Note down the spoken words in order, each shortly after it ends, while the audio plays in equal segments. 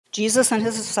Jesus and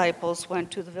his disciples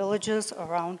went to the villages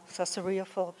around Caesarea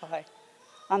Philippi.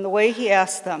 On the way, he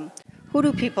asked them, "Who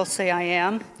do people say I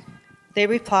am?" They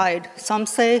replied, "Some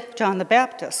say John the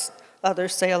Baptist,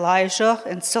 others say Elijah,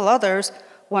 and still others,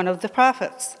 one of the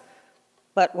prophets."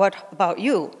 "But what about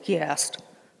you?" he asked.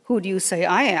 "Who do you say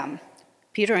I am?"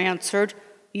 Peter answered,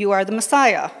 "You are the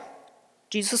Messiah."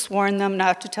 Jesus warned them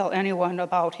not to tell anyone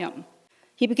about him.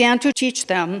 He began to teach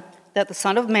them that the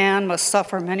Son of Man must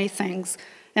suffer many things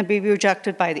and be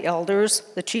rejected by the elders,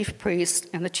 the chief priests,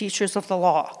 and the teachers of the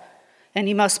law, and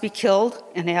he must be killed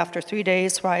and after 3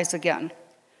 days rise again.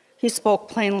 He spoke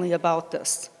plainly about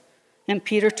this, and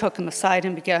Peter took him aside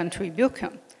and began to rebuke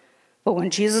him. But when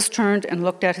Jesus turned and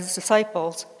looked at his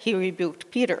disciples, he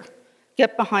rebuked Peter.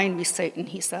 "Get behind me, Satan,"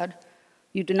 he said.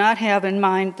 "You do not have in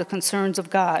mind the concerns of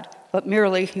God, but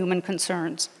merely human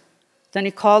concerns." Then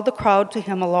he called the crowd to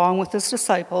him along with his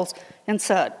disciples and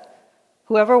said,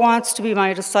 "Whoever wants to be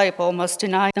my disciple must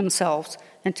deny themselves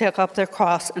and take up their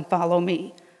cross and follow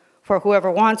me. For whoever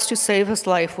wants to save his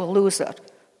life will lose it,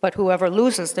 but whoever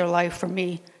loses their life for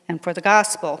me and for the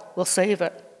gospel will save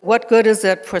it. What good is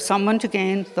it for someone to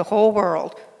gain the whole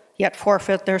world, yet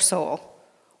forfeit their soul?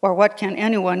 Or what can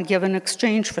anyone give in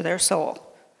exchange for their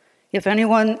soul? If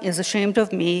anyone is ashamed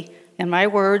of me and my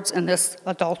words in this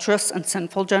adulterous and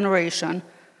sinful generation,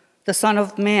 the Son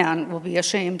of Man will be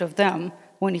ashamed of them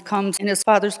when he comes in his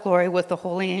Father's glory with the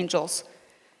holy angels."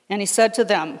 And he said to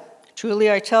them,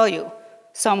 "Truly I tell you,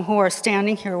 some who are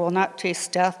standing here will not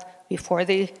taste death before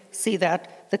they see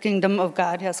that the kingdom of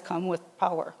God has come with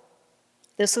power."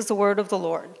 This is the word of the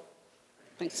Lord.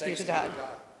 Thanks be to God.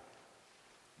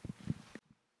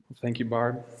 Thank you,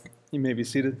 Barb. You may be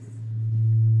seated.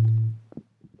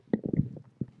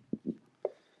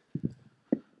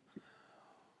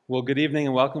 Well, good evening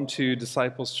and welcome to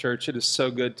Disciples Church. It is so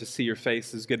good to see your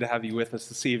faces. Good to have you with us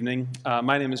this evening.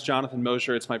 My name is Jonathan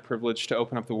Mosier. It's my privilege to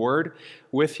open up the Word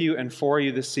with you and for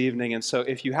you this evening. And so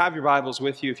if you have your Bibles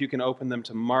with you, if you can open them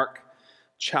to Mark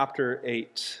chapter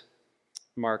 8.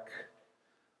 Mark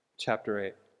chapter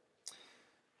 8.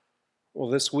 Well,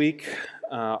 this week,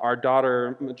 our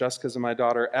daughter, Jessica's and my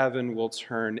daughter, Evan, will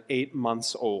turn 8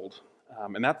 months old.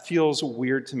 And that feels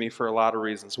weird to me for a lot of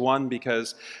reasons. One,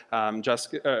 because Evan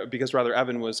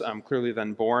was clearly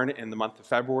then born in the month of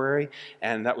February,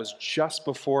 and that was just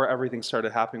before everything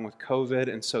started happening with COVID.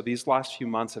 And so these last few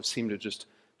months have seemed to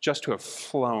just to have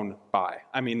flown by.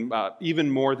 I mean, even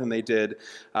more than they did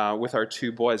with our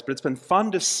two boys. But it's been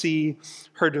fun to see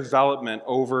her development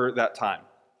over that time.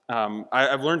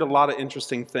 I've learned a lot of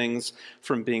interesting things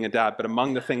from being a dad, but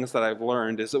among the things that I've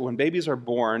learned is that when babies are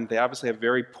born, they obviously have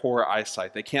very poor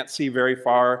eyesight. They can't see very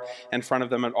far in front of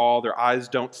them at all. Their eyes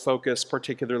don't focus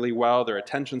particularly well. Their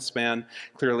attention span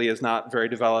clearly is not very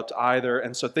developed either.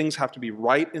 And so things have to be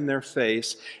right in their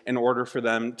face in order for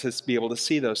them to be able to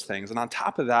see those things. And on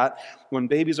top of that, when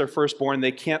babies are first born,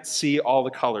 they can't see all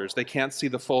the colors. They can't see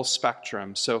the full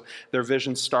spectrum. So their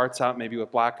vision starts out maybe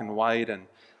with black and white, and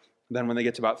then when they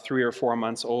get to about 3 or 4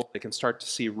 months old, they can start to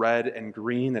see red and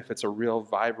green if it's a real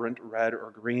vibrant red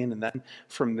or green. And then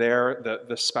from there,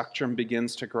 the spectrum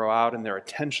begins to grow out and their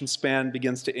attention span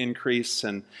begins to increase.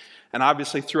 And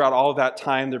obviously throughout all of that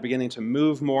time, they're beginning to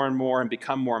move more and more and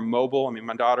become more mobile. I mean,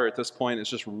 my daughter at this point is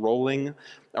just rolling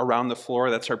around the floor.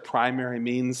 That's her primary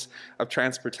means of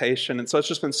transportation. And so it's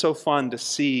just been so fun to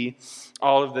see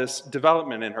all of this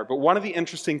development in her. But one of the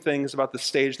interesting things about the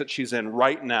stage that she's in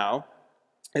right now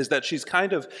is that she's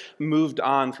kind of moved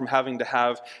on from having to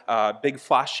have big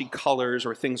flashy colors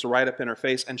or things right up in her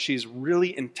face, and she's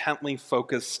really intently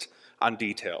focused on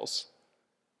details.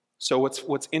 So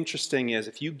what's interesting is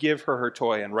if you give her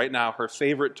toy, and right now her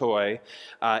favorite toy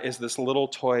is this little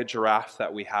toy giraffe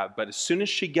that we have, but as soon as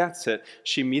she gets it,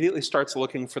 she immediately starts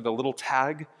looking for the little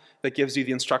tag that gives you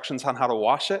the instructions on how to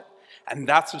wash it. And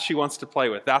that's what she wants to play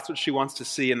with. That's what she wants to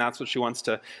see, and that's what she wants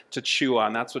to chew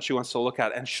on. That's what she wants to look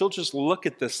at. And she'll just look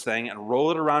at this thing and roll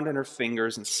it around in her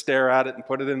fingers and stare at it and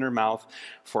put it in her mouth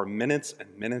for minutes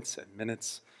and minutes and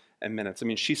minutes and minutes. I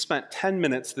mean, she spent 10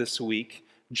 minutes this week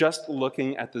just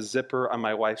looking at the zipper on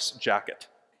my wife's jacket.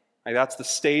 Like, that's the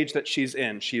stage that she's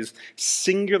in. She's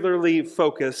singularly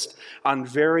focused on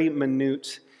very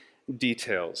minute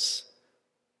details.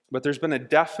 But there's been a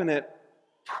definite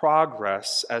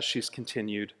progress as she's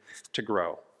continued to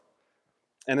grow.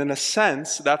 And in a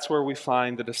sense, that's where we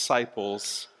find the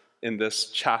disciples in this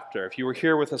chapter. If you were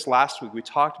here with us last week, we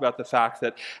talked about the fact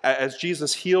that as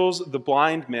Jesus heals the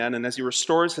blind man and as he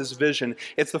restores his vision,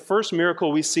 it's the first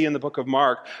miracle we see in the book of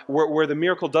Mark where the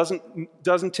miracle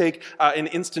doesn't take an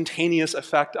instantaneous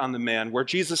effect on the man, where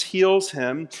Jesus heals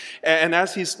him, and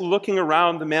as he's looking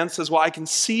around, the man says, well, I can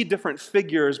see different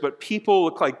figures, but people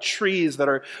look like trees that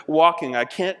are walking. I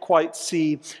can't quite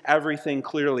see everything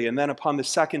clearly. And then upon the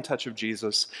second touch of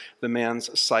Jesus, the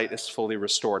man's sight is fully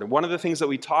restored. And one of the things that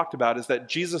we talked about is that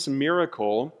Jesus'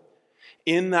 miracle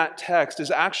in that text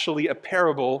is actually a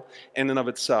parable in and of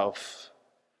itself.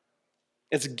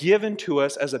 It's given to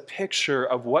us as a picture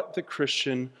of what the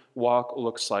Christian walk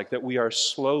looks like, that we are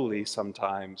slowly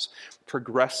sometimes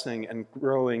progressing and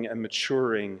growing and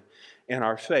maturing in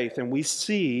our faith. And we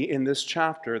see in this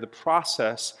chapter the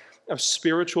process of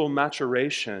spiritual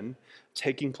maturation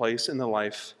taking place in the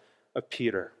life of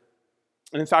Peter.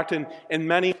 And in fact, in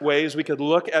many ways, we could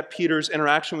look at Peter's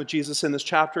interaction with Jesus in this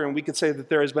chapter, and we could say that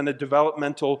there has been a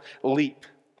developmental leap.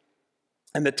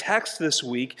 And the text this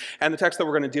week, and the text that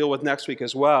we're going to deal with next week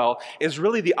as well, is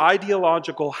really the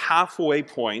ideological halfway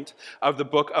point of the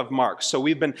book of Mark. So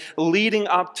we've been leading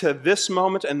up to this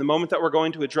moment and the moment that we're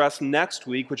going to address next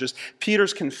week, which is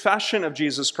Peter's confession of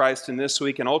Jesus Christ in this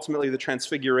week, and ultimately the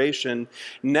transfiguration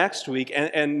next week.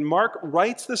 And Mark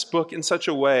writes this book in such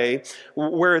a way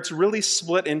where it's really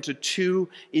split into two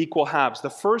equal halves. The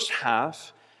first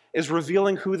half is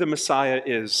revealing who the Messiah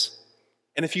is.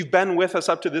 And if you've been with us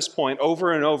up to this point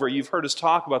over and over, you've heard us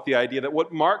talk about the idea that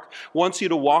what Mark wants you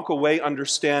to walk away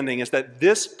understanding is that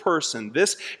this person,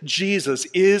 this Jesus,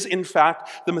 is in fact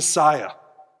the Messiah,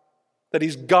 that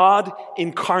he's God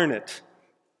incarnate.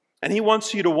 And he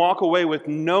wants you to walk away with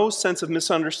no sense of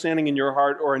misunderstanding in your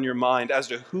heart or in your mind as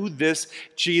to who this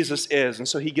Jesus is. And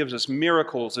so he gives us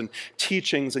miracles and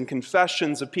teachings and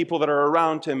confessions of people that are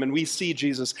around him. And we see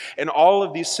Jesus in all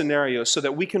of these scenarios so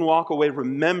that we can walk away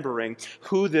remembering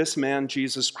who this man,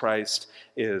 Jesus Christ,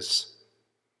 is.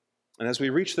 And as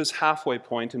we reach this halfway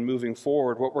point and moving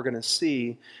forward, what we're going to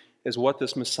see is what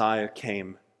this Messiah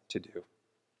came to do.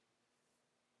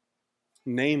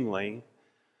 Namely,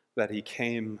 that he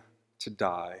came to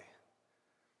die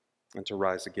and to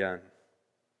rise again.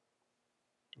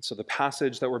 And so the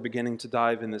passage that we're beginning to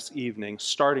dive in this evening,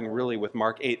 starting really with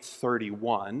Mark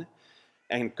 8:31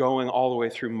 and going all the way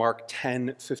through Mark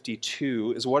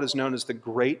 10:52, is what is known as the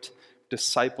Great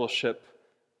Discipleship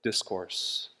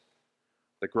Discourse.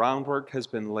 The groundwork has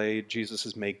been laid, Jesus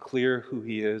has made clear who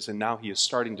he is, and now he is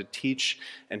starting to teach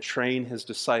and train his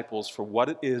disciples for what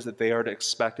it is that they are to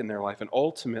expect in their life, and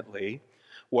ultimately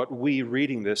what we,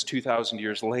 reading this 2,000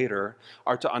 years later,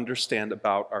 are to understand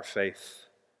about our faith.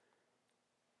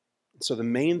 So the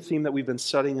main theme that we've been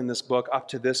studying in this book up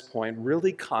to this point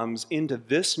really comes into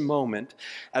this moment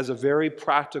as a very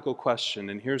practical question.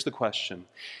 And here's the question: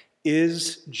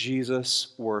 is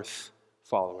Jesus worth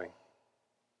following?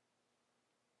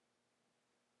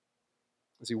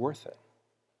 Is he worth it?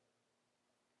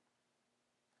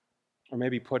 Or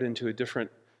maybe put into a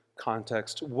different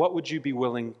context, what would you be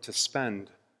willing to spend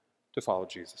to follow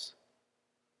Jesus?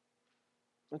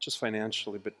 Not just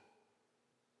financially, but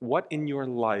what in your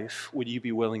life would you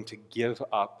be willing to give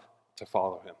up to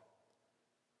follow him?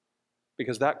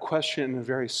 Because that question, in a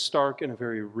very stark and a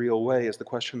very real way, is the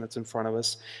question that's in front of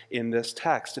us in this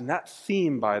text. And that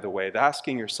theme, by the way, the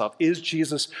asking yourself, is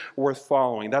Jesus worth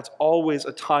following? That's always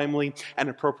a timely and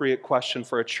appropriate question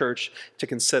for a church to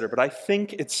consider. But I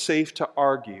think it's safe to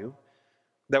argue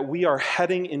that we are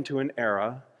heading into an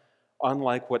era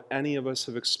unlike what any of us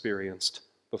have experienced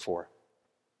before.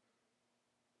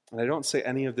 And I don't say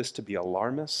any of this to be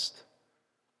alarmist,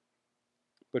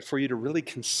 but for you to really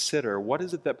consider what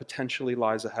is it that potentially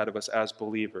lies ahead of us as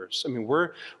believers. I mean,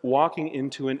 we're walking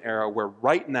into an era where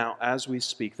right now, as we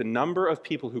speak, the number of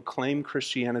people who claim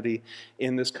Christianity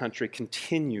in this country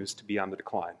continues to be on the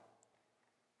decline.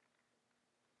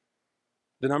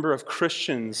 The number of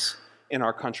Christians in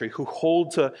our country who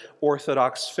hold to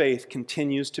Orthodox faith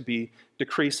continues to be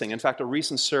decreasing. In fact, a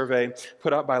recent survey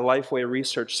put out by Lifeway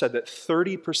Research said that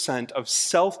 30% of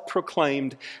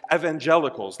self-proclaimed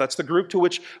evangelicals, that's the group to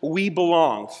which we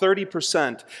belong,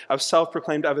 30% of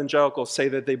self-proclaimed evangelicals say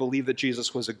that they believe that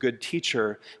Jesus was a good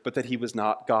teacher, but that he was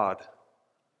not God.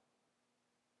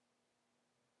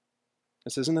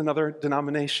 This isn't another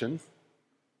denomination.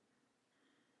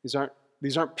 These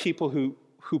aren't people who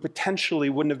potentially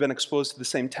wouldn't have been exposed to the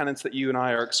same tenets that you and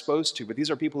I are exposed to, but these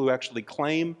are people who actually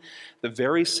claim the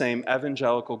very same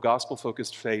evangelical,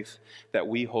 gospel-focused faith that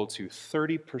we hold to.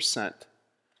 30%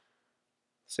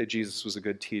 say Jesus was a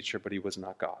good teacher, but he was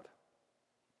not God.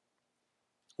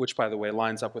 Which, by the way,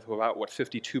 lines up with about what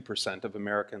 52% of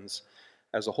Americans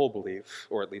as a whole believe,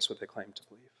 or at least what they claim to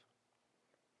believe.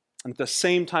 And at the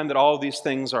same time that all of these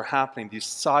things are happening, these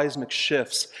seismic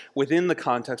shifts within the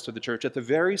context of the church, at the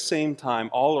very same time,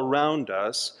 all around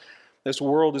us, this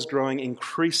world is growing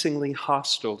increasingly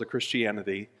hostile to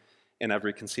Christianity in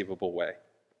every conceivable way.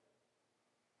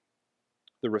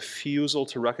 The refusal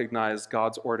to recognize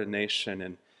God's ordination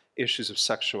in issues of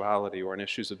sexuality or in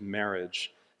issues of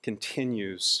marriage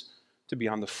continues to be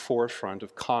on the forefront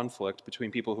of conflict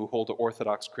between people who hold to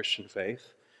Orthodox Christian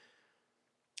faith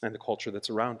and the culture that's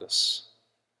around us.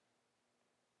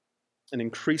 An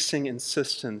increasing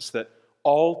insistence that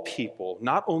all people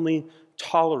not only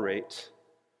tolerate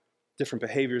different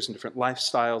behaviors and different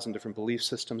lifestyles and different belief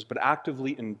systems, but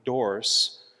actively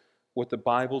endorse what the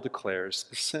Bible declares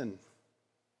is sin.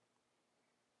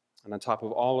 And on top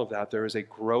of all of that, there is a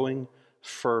growing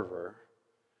fervor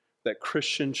that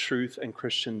Christian truth and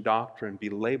Christian doctrine be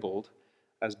labeled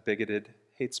as bigoted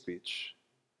hate speech.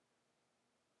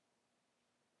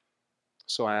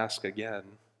 So I ask again,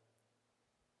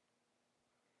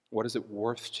 what is it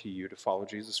worth to you to follow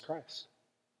Jesus Christ?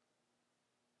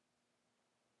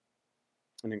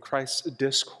 And in Christ's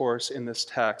discourse in this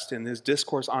text, in his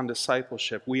discourse on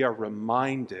discipleship, we are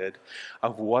reminded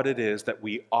of what it is that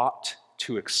we ought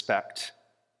to expect.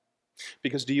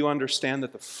 Because do you understand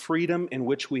that the freedom in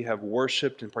which we have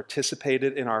worshiped and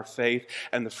participated in our faith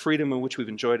and the freedom in which we've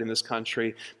enjoyed in this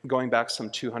country going back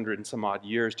some 200 and some odd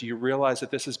years, do you realize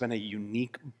that this has been a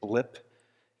unique blip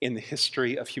in the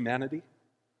history of humanity?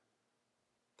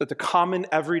 That the common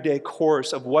everyday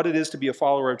course of what it is to be a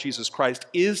follower of Jesus Christ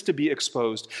is to be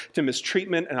exposed to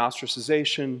mistreatment and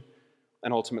ostracization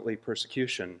and ultimately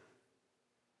persecution.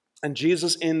 And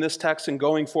Jesus in this text and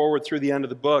going forward through the end of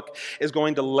the book is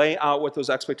going to lay out what those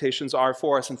expectations are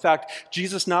for us. In fact,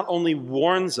 Jesus not only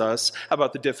warns us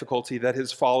about the difficulty that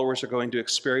his followers are going to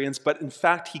experience, but in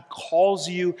fact, he calls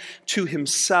you to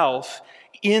himself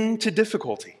into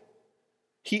difficulty.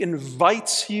 He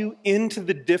invites you into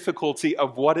the difficulty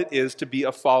of what it is to be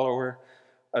a follower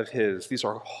of his. These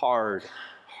are hard,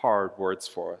 hard words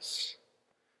for us.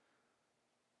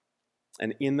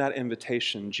 And in that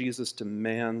invitation, Jesus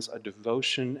demands a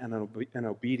devotion and an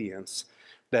obedience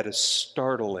that is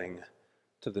startling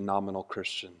to the nominal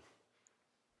Christian.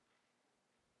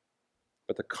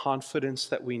 But the confidence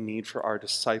that we need for our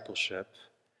discipleship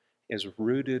is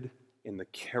rooted in the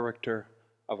character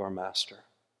of our Master.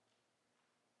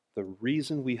 The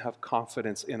reason we have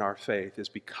confidence in our faith is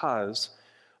because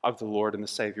of the Lord and the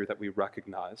Savior that we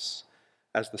recognize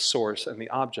as the source and the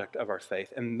object of our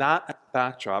faith. And that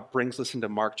backdrop brings us into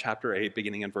Mark chapter 8,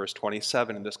 beginning in verse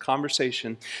 27, in this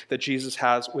conversation that Jesus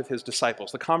has with his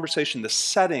disciples. The conversation, the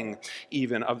setting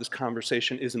even of this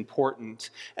conversation is important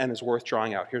and is worth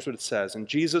drawing out. Here's what it says. And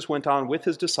Jesus went on with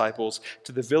his disciples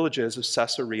to the villages of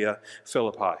Caesarea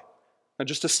Philippi. Now,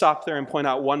 just to stop there and point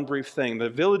out one brief thing, the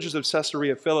villages of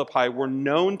Caesarea Philippi were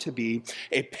known to be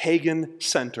a pagan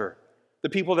center. The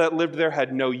people that lived there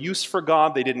had no use for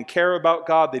God. They didn't care about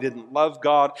God. They didn't love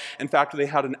God. In fact, they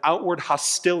had an outward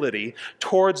hostility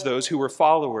towards those who were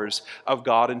followers of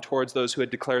God and towards those who had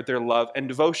declared their love and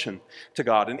devotion to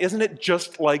God. And isn't it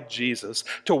just like Jesus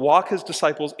to walk his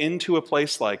disciples into a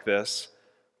place like this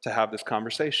to have this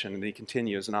conversation? And he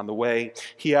continues, and on the way,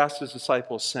 he asked his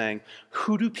disciples, saying,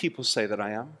 "Who do people say that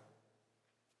I am?"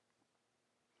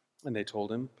 And they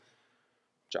told him,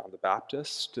 "John the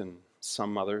Baptist, and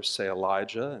some others say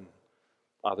Elijah, and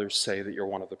others say that you're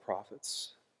one of the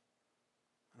prophets."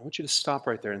 I want you to stop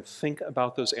right there and think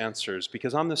about those answers,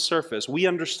 because on the surface, we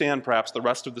understand perhaps the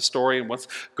rest of the story and what's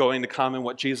going to come and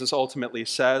what Jesus ultimately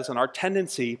says, and our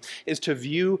tendency is to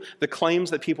view the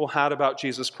claims that people had about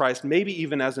Jesus Christ maybe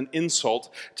even as an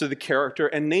insult to the character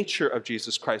and nature of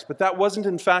Jesus Christ. But that wasn't,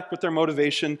 in fact, what their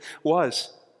motivation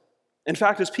was. In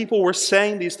fact, as people were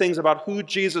saying these things about who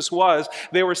Jesus was,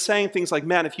 they were saying things like,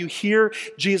 man, if you hear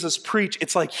Jesus preach,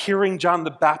 it's like hearing John the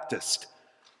Baptist.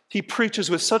 He preaches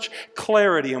with such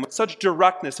clarity and with such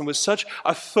directness and with such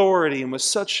authority and with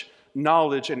such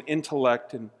knowledge and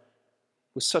intellect and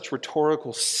with such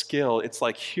rhetorical skill. It's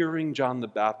like hearing John the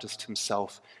Baptist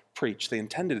himself preach. They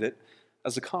intended it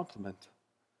as a compliment.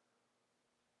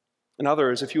 And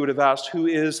others, if you would have asked, who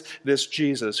is this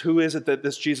Jesus? Who is it that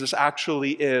this Jesus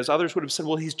actually is? Others would have said,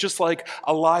 well, he's just like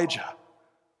Elijah.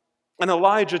 And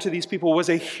Elijah to these people was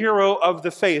a hero of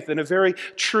the faith in a very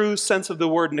true sense of the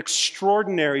word, an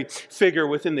extraordinary figure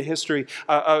within the history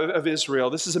of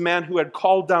Israel. This is a man who had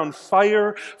called down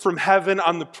fire from heaven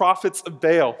on the prophets of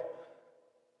Baal.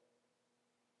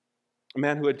 A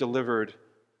man who had delivered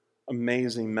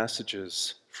amazing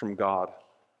messages from God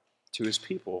to his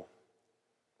people.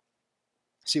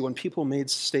 See, when people made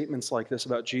statements like this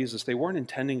about Jesus, they weren't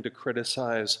intending to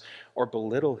criticize or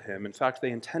belittle him. In fact,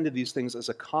 they intended these things as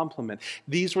a compliment.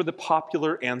 These were the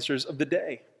popular answers of the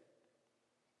day.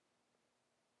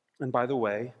 And by the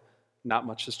way, not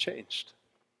much has changed.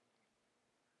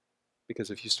 Because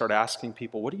if you start asking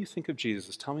people, what do you think of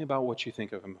Jesus? Tell me about what you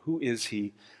think of him. Who is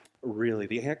he really?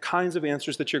 The kinds of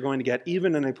answers that you're going to get,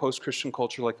 even in a post-Christian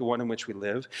culture like the one in which we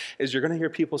live, is you're going to hear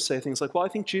people say things like, well, I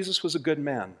think Jesus was a good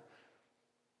man.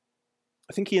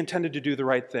 I think he intended to do the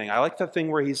right thing. I like that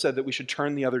thing where he said that we should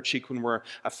turn the other cheek when we're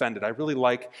offended. I really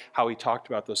like how he talked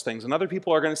about those things. And other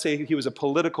people are going to say he was a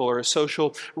political or a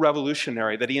social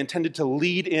revolutionary, that he intended to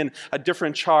lead in a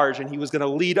different charge and he was going to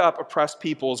lead up oppressed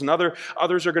peoples. And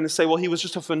others are going to say, well, he was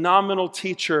just a phenomenal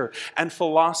teacher and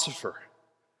philosopher.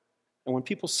 And when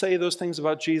people say those things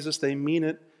about Jesus, they mean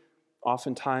it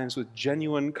oftentimes with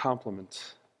genuine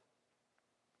compliment.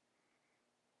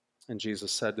 And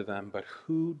Jesus said to them, but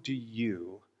who do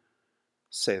you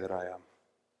say that I am?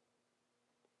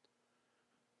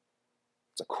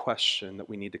 It's a question that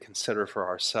we need to consider for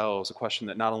ourselves, a question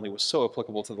that not only was so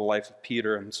applicable to the life of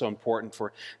Peter and so important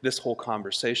for this whole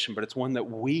conversation, but it's one that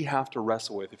we have to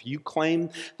wrestle with. If you claim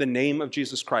the name of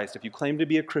Jesus Christ, if you claim to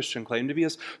be a Christian, claim to be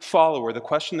his follower, the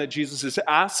question that Jesus is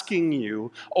asking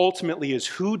you ultimately is,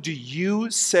 who do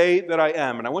you say that I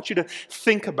am? And I want you to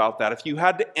think about that. If you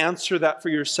had to answer that for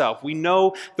yourself, we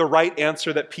know the right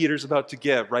answer that Peter's about to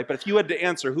give, right? But if you had to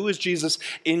answer, who is Jesus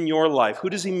in your life? Who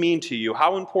does he mean to you?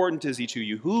 How important is he to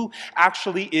you? Who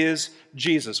actually is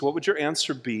Jesus? What would your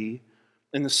answer be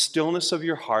in the stillness of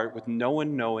your heart with no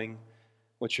one knowing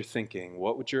what you're thinking?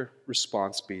 What would your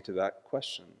response be to that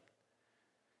question?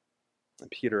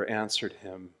 And Peter answered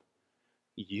him,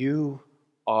 you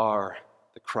are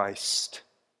the Christ.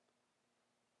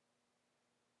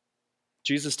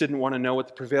 Jesus didn't want to know what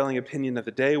the prevailing opinion of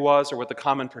the day was or what the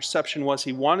common perception was.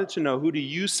 He wanted to know, who do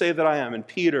you say that I am? And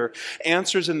Peter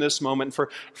answers in this moment for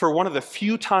one of the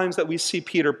few times that we see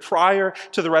Peter prior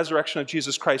to the resurrection of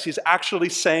Jesus Christ. He's actually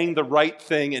saying the right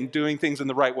thing and doing things in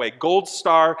the right way. Gold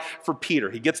star for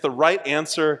Peter. He gets the right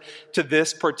answer to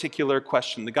this particular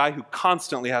question. The guy who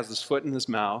constantly has his foot in his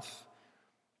mouth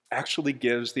actually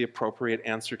gives the appropriate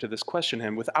answer to this question.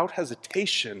 And without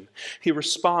hesitation, he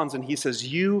responds and he says,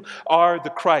 you are the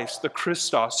Christ, the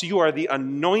Christos. You are the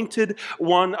anointed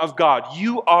one of God.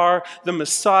 You are the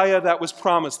Messiah that was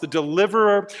promised, the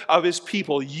deliverer of his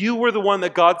people. You were the one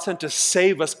that God sent to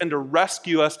save us and to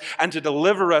rescue us and to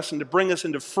deliver us and to bring us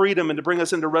into freedom and to bring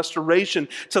us into restoration,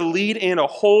 to lead in a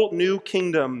whole new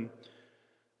kingdom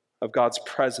of God's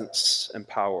presence and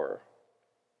power.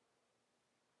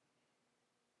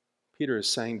 Peter is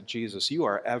saying to Jesus, you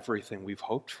are everything we've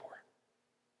hoped for.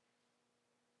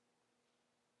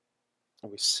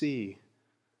 And we see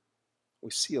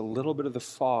a little bit of the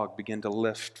fog begin to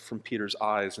lift from Peter's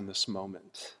eyes in this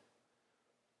moment.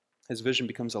 His vision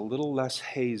becomes a little less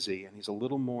hazy, and he's a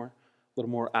little more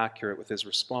accurate with his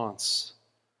response.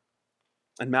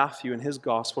 And Matthew, in his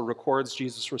gospel, records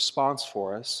Jesus' response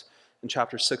for us. In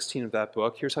chapter 16 of that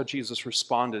book, here's how Jesus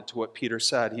responded to what Peter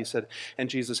said. He said,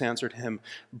 and Jesus answered him,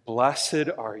 blessed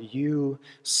are you,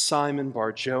 Simon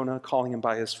Bar-Jonah, calling him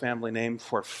by his family name,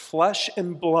 for flesh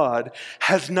and blood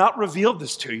has not revealed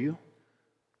this to you,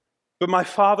 but my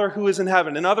Father who is in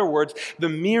heaven. In other words, the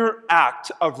mere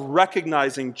act of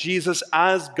recognizing Jesus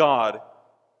as God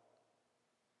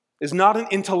is not an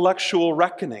intellectual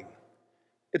reckoning.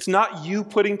 It's not you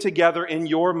putting together in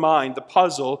your mind the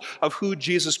puzzle of who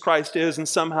Jesus Christ is and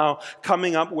somehow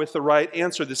coming up with the right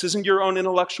answer. This isn't your own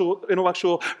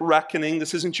intellectual reckoning.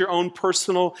 This isn't your own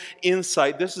personal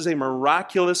insight. This is a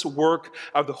miraculous work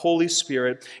of the Holy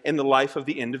Spirit in the life of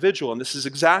the individual. And this is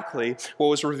exactly what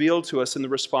was revealed to us in the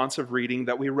responsive reading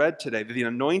that we read today. The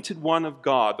anointed one of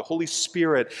God, the Holy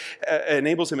Spirit,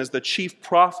 enables him as the chief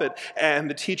prophet and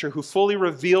the teacher who fully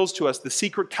reveals to us the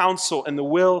secret counsel and the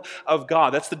will of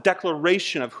God. That's the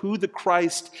declaration of who the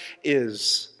Christ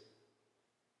is.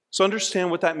 So understand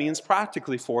what that means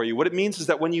practically for you. What it means is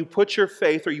that when you put your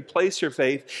faith or you place your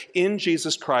faith in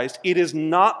Jesus Christ, it is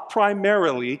not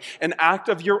primarily an act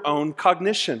of your own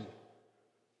cognition.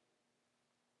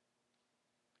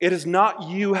 It is not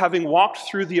you having walked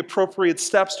through the appropriate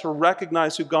steps to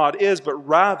recognize who God is, but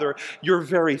rather your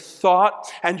very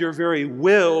thought and your very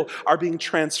will are being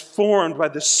transformed by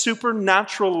the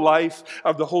supernatural life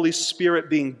of the Holy Spirit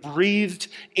being breathed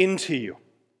into you.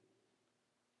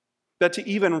 That to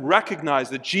even recognize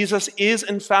that Jesus is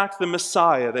in fact the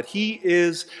Messiah, that he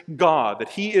is God, that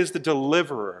he is the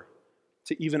deliverer,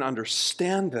 to even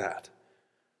understand that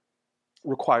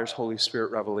requires Holy Spirit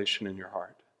revelation in your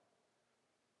heart.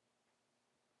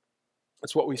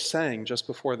 It's what we sang just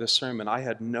before this sermon. I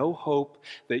had no hope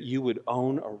that you would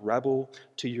own a rebel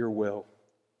to your will.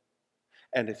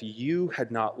 And if you had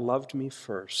not loved me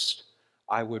first,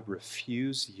 I would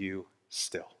refuse you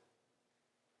still.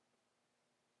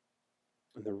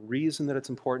 And the reason that it's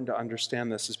important to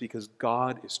understand this is because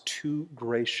God is too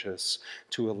gracious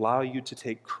to allow you to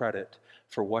take credit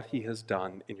for what he has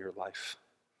done in your life.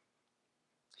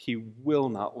 He will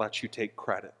not let you take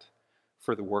credit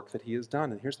for the work that he has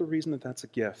done. And here's the reason that that's a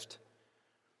gift.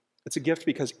 It's a gift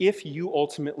because if you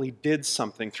ultimately did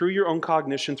something through your own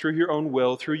cognition, through your own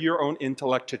will, through your own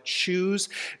intellect to choose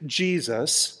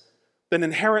Jesus, then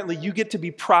inherently you get to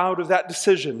be proud of that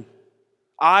decision.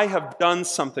 I have done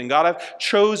something. God, I've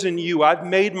chosen you. I've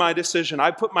made my decision.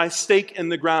 I put my stake in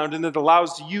the ground, and it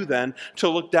allows you then to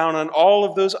look down on all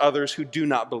of those others who do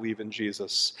not believe in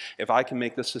Jesus. If I can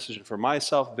make this decision for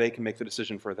myself, they can make the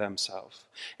decision for themselves.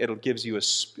 It gives you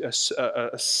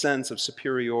a sense of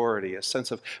superiority, a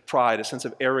sense of pride, a sense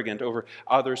of arrogance over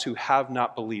others who have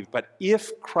not believed. But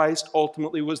if Christ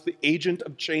ultimately was the agent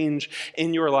of change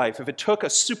in your life, if it took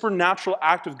a supernatural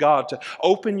act of God to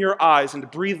open your eyes and to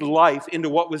breathe life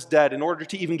into what was dead in order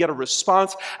to even get a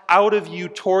response out of you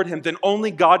toward him, then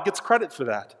only God gets credit for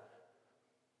that.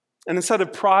 And instead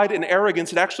of pride and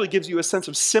arrogance, it actually gives you a sense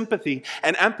of sympathy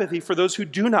and empathy for those who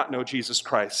do not know Jesus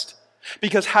Christ.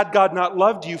 Because had God not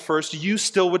loved you first, you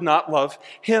still would not love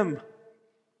him.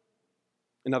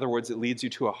 In other words, it leads you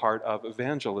to a heart of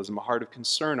evangelism, a heart of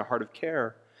concern, a heart of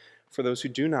care for those who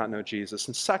do not know Jesus.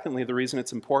 And secondly, the reason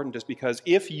it's important is because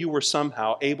if you were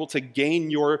somehow able to gain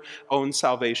your own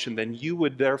salvation, then you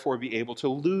would therefore be able to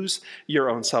lose your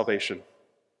own salvation.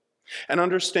 And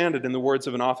understand it in the words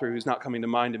of an author who's not coming to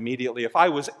mind immediately. If I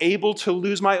was able to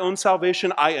lose my own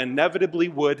salvation, I inevitably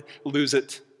would lose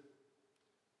it.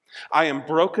 I am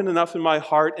broken enough in my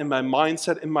heart, in my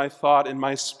mindset, in my thought, in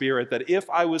my spirit, that if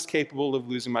I was capable of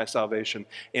losing my salvation,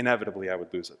 inevitably I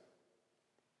would lose it.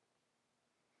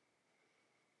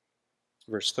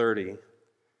 Verse 30,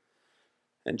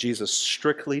 and Jesus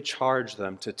strictly charged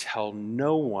them to tell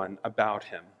no one about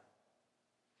him.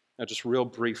 Now, just real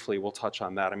briefly, we'll touch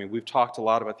on that. I mean, we've talked a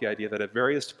lot about the idea that at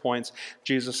various points,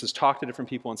 Jesus has talked to different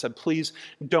people and said, please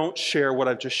don't share what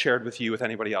I've just shared with you with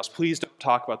anybody else. Please don't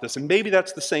talk about this. And maybe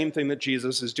that's the same thing that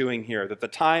Jesus is doing here, that the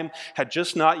time had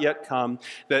just not yet come,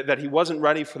 that he wasn't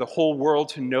ready for the whole world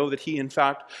to know that he, in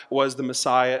fact, was the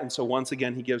Messiah. And so once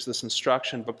again, he gives this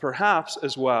instruction. But perhaps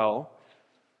as well,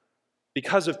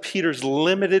 because of Peter's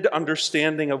limited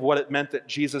understanding of what it meant that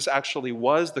Jesus actually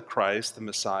was the Christ, the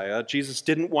Messiah, Jesus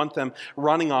didn't want them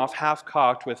running off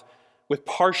half-cocked with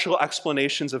partial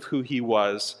explanations of who he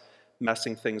was,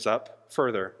 messing things up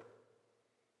further.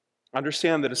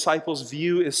 Understand the disciples'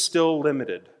 view is still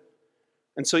limited.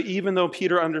 And so even though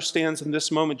Peter understands in this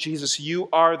moment, Jesus, you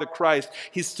are the Christ,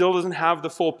 he still doesn't have the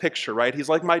full picture, right? He's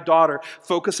like my daughter,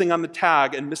 focusing on the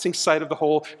tag and missing sight of the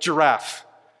whole giraffe.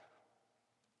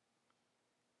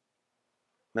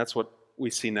 That's what we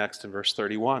see next in verse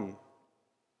 31.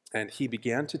 And he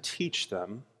began to teach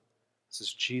them, this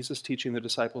is Jesus teaching the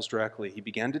disciples directly, he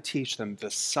began to teach them,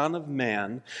 the Son of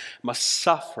Man must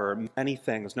suffer many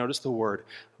things. Notice the word,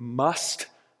 must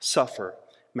suffer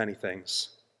many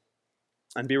things.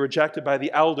 And be rejected by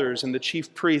the elders and the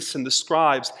chief priests and the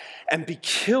scribes and be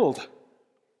killed.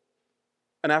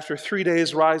 And after 3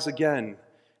 days rise again.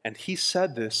 And he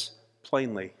said this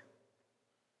plainly.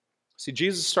 See,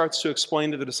 Jesus starts to explain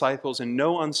to the disciples in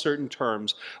no uncertain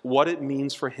terms what it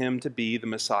means for him to be the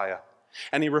Messiah.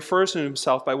 And he refers to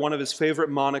himself by one of his favorite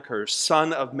monikers,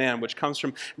 Son of Man, which comes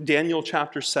from Daniel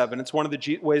chapter 7. It's one of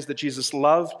the ways that Jesus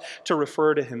loved to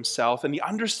refer to himself. And the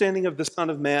understanding of the Son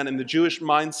of Man in the Jewish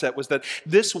mindset was that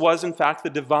this was, in fact, the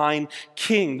divine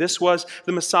king. This was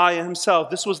the Messiah himself.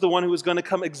 This was the one who was going to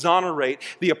come exonerate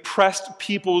the oppressed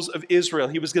peoples of Israel.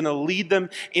 He was going to lead them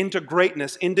into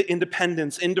greatness, into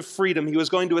independence, into freedom. He was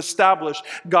going to establish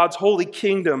God's holy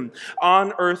kingdom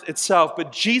on earth itself.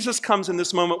 But Jesus comes in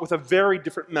this moment with a very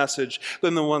different message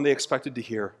than the one they expected to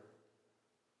hear.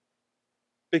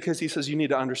 Because he says, you need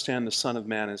to understand the Son of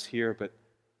Man is here,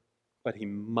 but he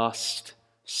must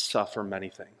suffer many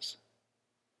things.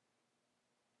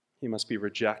 He must be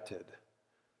rejected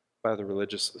by the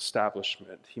religious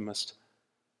establishment. He must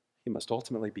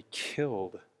ultimately be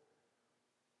killed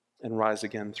and rise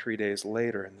again 3 days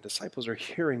later. And the disciples are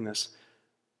hearing this,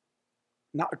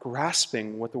 not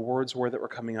grasping what the words were that were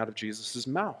coming out of Jesus'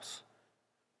 mouth.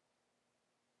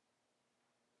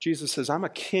 Jesus says, I'm a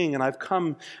king, and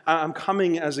I'm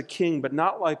coming as a king, but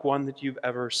not like one that you've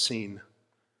ever seen.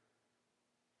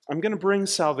 I'm going to bring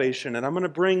salvation, and I'm going to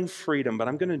bring freedom, but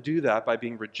I'm going to do that by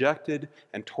being rejected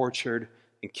and tortured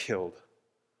and killed.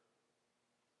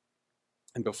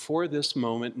 And before this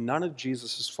moment, none of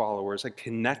Jesus' followers had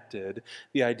connected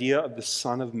the idea of the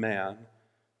Son of Man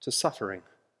to suffering,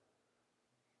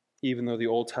 even though the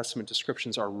Old Testament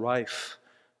descriptions are rife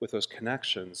with those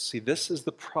connections. See, this is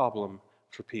the problem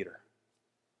for Peter.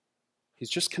 He's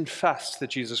just confessed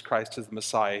that Jesus Christ is the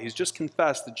Messiah. He's just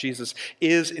confessed that Jesus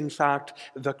is, in fact,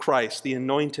 the Christ, the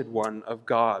anointed one of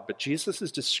God. But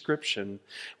Jesus' description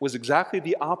was exactly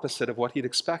the opposite of what he'd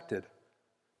expected.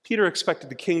 Peter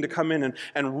expected the king to come in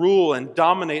and rule and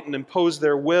dominate and impose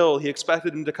their will. He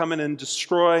expected him to come in and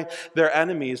destroy their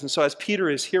enemies. And so as Peter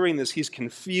is hearing this, he's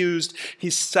confused,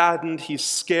 he's saddened, he's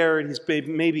scared, he's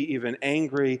maybe even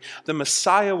angry. The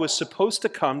Messiah was supposed to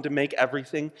come to make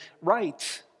everything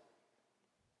right.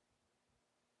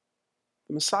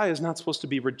 The Messiah is not supposed to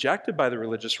be rejected by the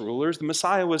religious rulers. The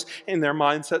Messiah was, in their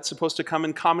mindset, supposed to come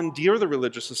and commandeer the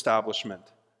religious establishment,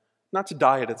 not to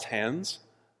die at its hands.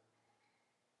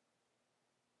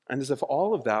 And as if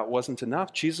all of that wasn't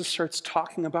enough, Jesus starts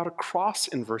talking about a cross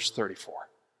in verse 34.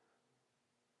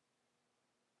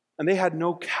 And they had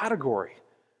no category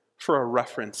for a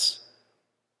reference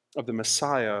of the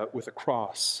Messiah with a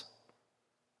cross.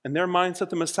 In their mindset,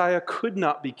 the Messiah could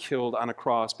not be killed on a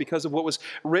cross because of what was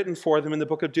written for them in the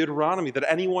book of Deuteronomy,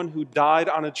 that anyone who died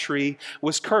on a tree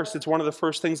was cursed. It's one of the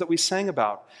first things that we sang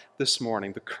about this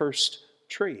morning, the cursed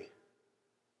tree.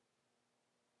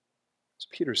 So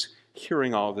Peter's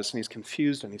hearing all of this, and he's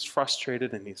confused, and he's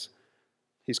frustrated, and he's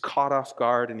caught off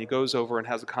guard, and he goes over and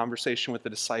has a conversation with the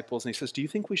disciples, and he says, do you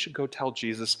think we should go tell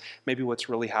Jesus maybe what's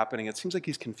really happening? It seems like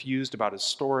he's confused about his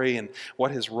story and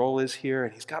what his role is here,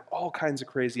 and he's got all kinds of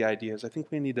crazy ideas. I think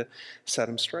we need to set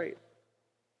him straight.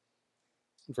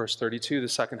 Verse 32, the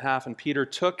second half, and Peter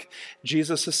took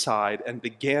Jesus aside and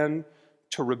began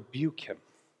to rebuke him.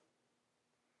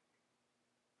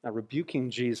 Now, rebuking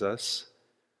Jesus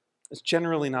is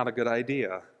generally not a good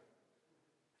idea.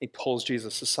 He pulls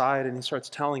Jesus aside and he starts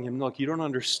telling him, look, you don't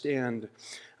understand.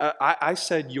 I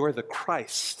said you're the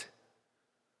Christ.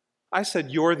 I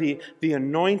said you're the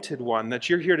anointed one, that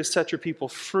you're here to set your people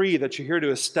free, that you're here to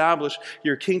establish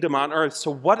your kingdom on earth.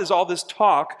 So what is all this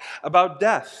talk about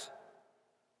death?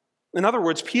 In other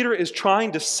words, Peter is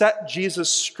trying to set Jesus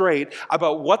straight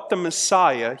about what the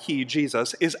Messiah, he,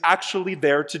 Jesus, is actually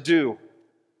there to do.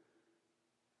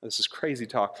 This is crazy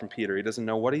talk from Peter. He doesn't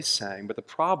know what he's saying, but the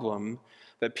problem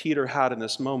that Peter had in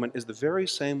this moment is the very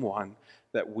same one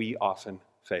that we often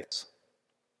face.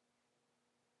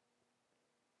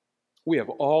 We have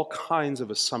all kinds of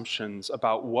assumptions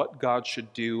about what God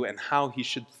should do and how he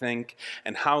should think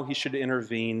and how he should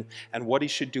intervene and what he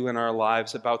should do in our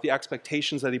lives, about the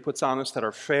expectations that he puts on us that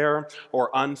are fair or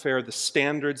unfair, the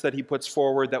standards that he puts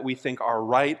forward that we think are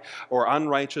right or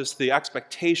unrighteous, the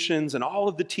expectations and all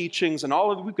of the teachings and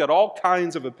we've got all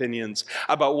kinds of opinions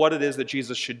about what it is that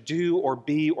Jesus should do or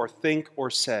be or think or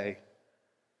say.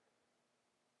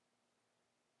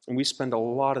 And we spend a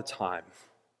lot of time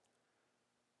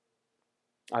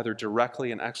either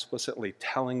directly and explicitly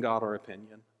telling God our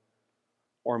opinion,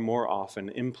 or more often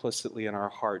implicitly in our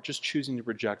heart, just choosing to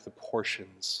reject the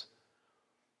portions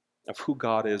of who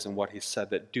God is and what he said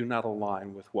that do not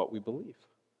align with what we believe.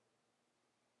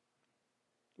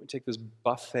 We take this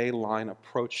buffet line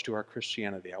approach to our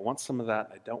Christianity. I want some of that,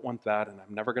 and I don't want that, and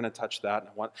I'm never going to touch that, and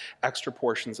I want extra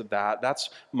portions of that. That's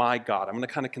my God. I'm going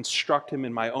to kind of construct him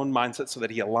in my own mindset so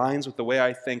that he aligns with the way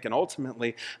I think, and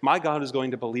ultimately, my God is going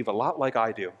to believe a lot like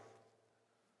I do.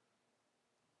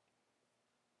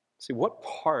 See, what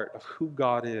part of who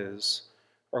God is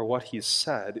or what he's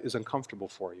said is uncomfortable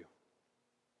for you?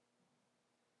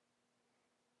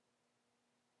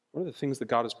 What are the things that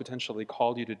God has potentially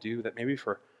called you to do that maybe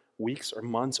for weeks or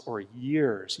months or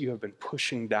years you have been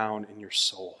pushing down in your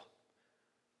soul?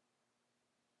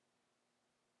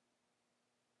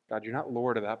 God, you're not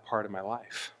Lord of that part of my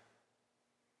life.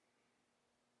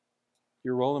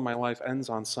 Your role in my life ends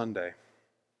on Sunday.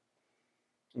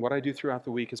 What I do throughout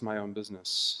the week is my own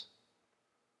business.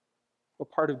 What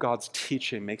part of God's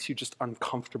teaching makes you just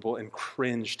uncomfortable and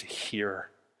cringe to hear?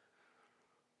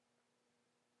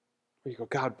 Where you go,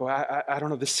 God, boy, I don't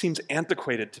know, this seems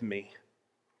antiquated to me.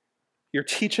 Your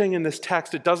teaching in this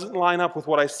text, it doesn't line up with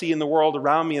what I see in the world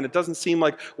around me, and it doesn't seem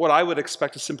like what I would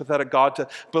expect a sympathetic God to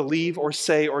believe or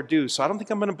say or do. So I don't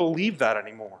think I'm going to believe that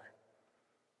anymore.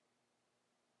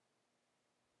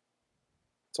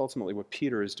 It's ultimately what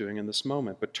Peter is doing in this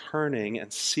moment. But turning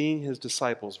and seeing his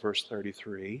disciples, verse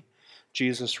 33,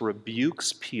 Jesus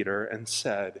rebukes Peter and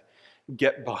said,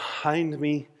 "Get behind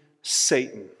me,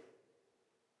 Satan.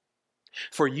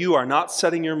 For you are not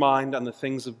setting your mind on the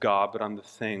things of God, but on the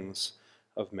things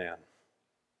of man."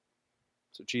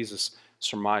 So Jesus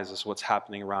surmises what's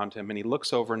happening around him, and he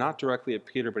looks over not directly at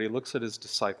Peter, but he looks at his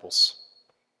disciples.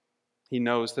 He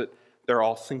knows that they're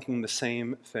all thinking the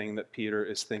same thing that Peter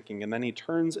is thinking. And then he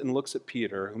turns and looks at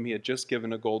Peter, whom he had just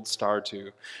given a gold star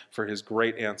to for his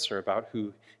great answer about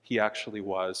who he actually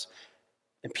was.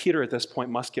 And Peter at this point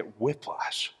must get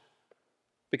whiplash.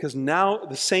 Because now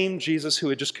the same Jesus who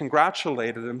had just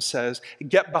congratulated him says,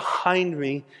 "Get behind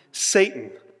me,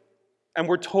 Satan." And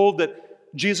we're told that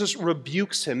Jesus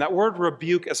rebukes him. That word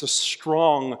rebuke is a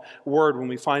strong word when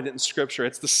we find it in Scripture.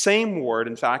 It's the same word,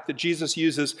 in fact, that Jesus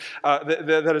uses,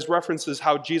 that is references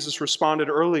how Jesus responded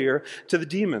earlier to the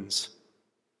demons.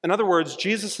 In other words,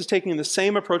 Jesus is taking the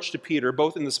same approach to Peter,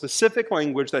 both in the specific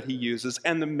language that he uses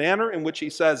and the manner in which he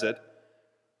says it,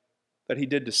 that he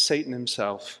did to Satan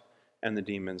himself and the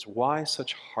demons. Why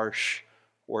such harsh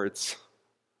words?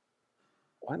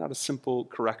 Why not a simple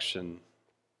correction?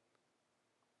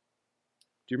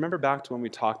 Do you remember back to when we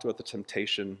talked about the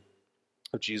temptation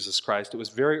of Jesus Christ? It was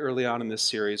very early on in this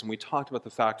series, and we talked about the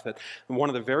fact that one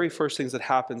of the very first things that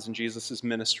happens in Jesus'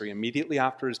 ministry, immediately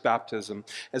after his baptism,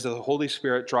 is that the Holy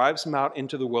Spirit drives him out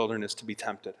into the wilderness to be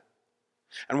tempted.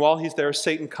 And while he's there,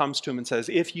 Satan comes to him and says,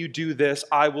 "If you do this,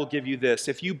 I will give you this.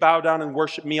 If you bow down and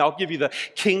worship me, I'll give you the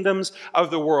kingdoms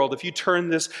of the world. If you turn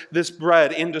this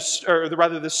bread into, or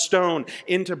rather this stone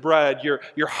into bread,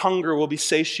 your hunger will be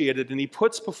satiated." And he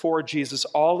puts before Jesus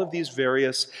all of these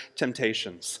various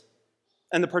temptations.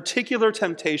 And the particular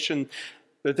temptation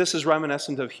that this is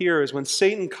reminiscent of here is when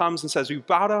Satan comes and says, "You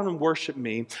bow down and worship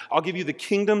me, I'll give you the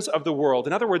kingdoms of the world."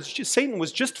 In other words, Satan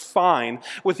was just fine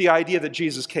with the idea that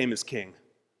Jesus came as king.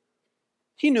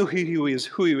 He knew who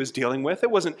he was dealing with.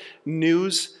 It wasn't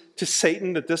news to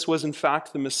Satan that this was in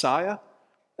fact the Messiah.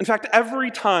 In fact, every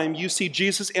time you see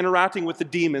Jesus interacting with the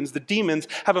demons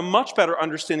have a much better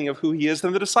understanding of who he is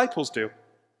than the disciples do.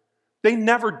 They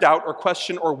never doubt or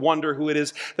question or wonder who it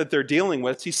is that they're dealing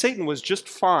with. See, Satan was just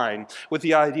fine with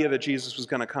the idea that Jesus was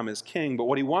going to come as king, but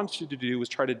what he wanted to do was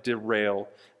try to derail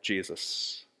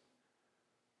Jesus.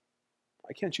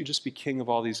 Why can't you just be king of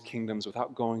all these kingdoms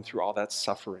without going through all that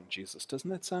suffering, Jesus? Doesn't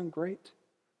that sound great?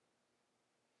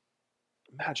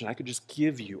 Imagine I could just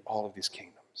give you all of these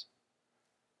kingdoms.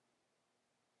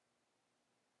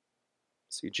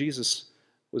 See, Jesus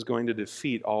was going to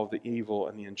defeat all of the evil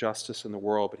and the injustice in the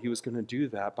world, but he was going to do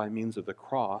that by means of the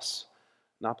cross,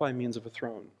 not by means of a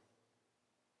throne.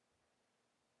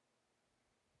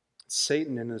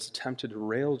 Satan, in his attempt to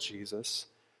derail Jesus,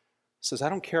 says, "I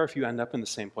don't care if you end up in the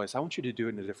same place. I want you to do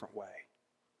it in a different way.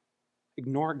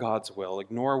 Ignore God's will.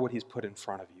 Ignore what he's put in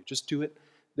front of you. Just do it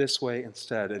this way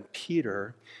instead." And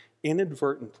Peter,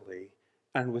 inadvertently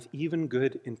and with even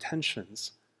good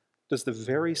intentions, does the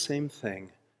very same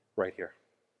thing right here.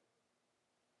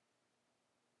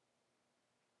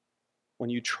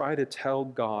 When you try to tell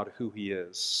God who he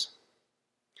is,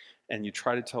 and you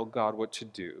try to tell God what to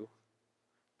do,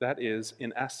 that is,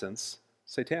 in essence,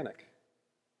 satanic.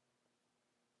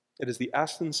 It is the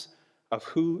essence of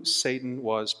who Satan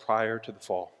was prior to the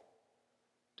fall,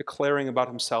 declaring about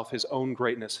himself his own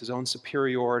greatness, his own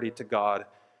superiority to God,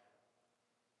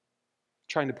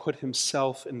 trying to put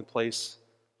himself in the place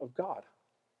of God.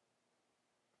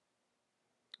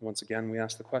 Once again, we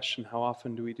ask the question, how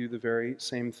often do we do the very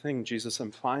same thing? Jesus,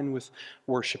 I'm fine with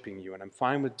worshiping you, and I'm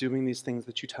fine with doing these things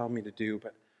that you tell me to do,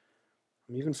 but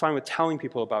I'm even fine with telling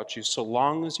people about you so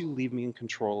long as you leave me in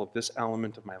control of this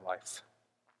element of my life.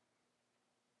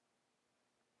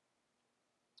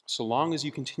 So long as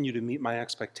you continue to meet my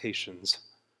expectations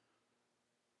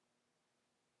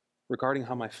regarding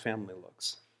how my family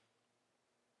looks.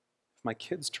 If my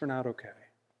kids turn out okay,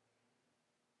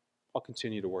 I'll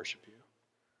continue to worship you.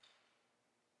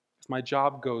 If my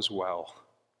job goes well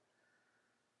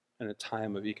in a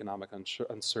time of economic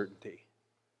uncertainty,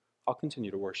 I'll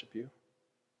continue to worship you.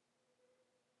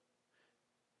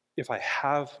 If I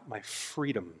have my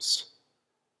freedoms,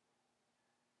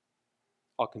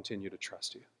 I'll continue to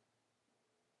trust you.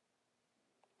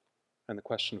 And the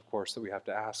question, of course, that we have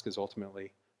to ask is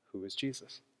ultimately, who is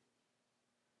Jesus?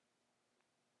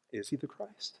 Is he the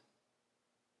Christ?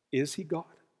 Is he God?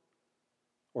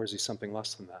 Or is he something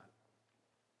less than that?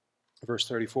 Verse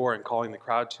 34, and calling the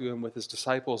crowd to him with his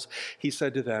disciples, he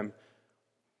said to them,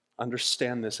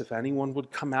 "Understand this, if anyone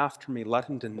would come after me, let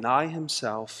him deny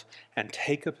himself and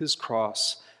take up his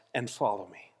cross and follow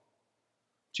me."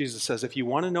 Jesus says, if you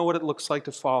want to know what it looks like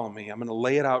to follow me, I'm going to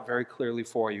lay it out very clearly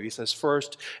for you. He says,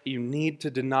 first, you need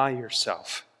to deny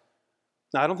yourself.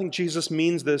 Now, I don't think Jesus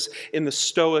means this in the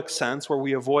Stoic sense where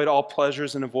we avoid all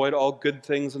pleasures and avoid all good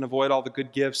things and avoid all the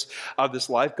good gifts of this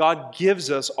life. God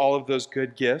gives us all of those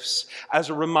good gifts as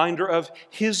a reminder of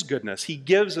His goodness. He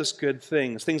gives us good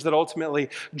things, things that ultimately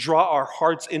draw our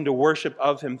hearts into worship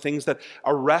of Him, things that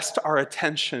arrest our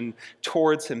attention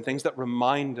towards Him, things that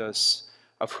remind us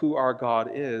of who our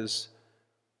God is.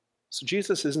 So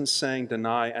Jesus isn't saying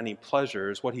deny any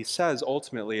pleasures. What He says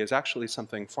ultimately is actually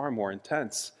something far more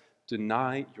intense.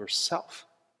 Deny yourself.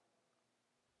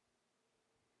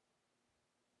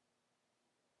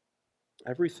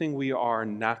 Everything we are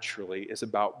naturally is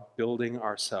about building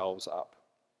ourselves up.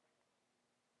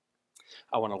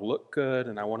 I want to look good,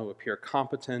 and I want to appear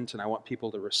competent, and I want people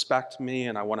to respect me,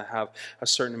 and I want to have a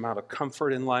certain amount of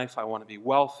comfort in life. I want to be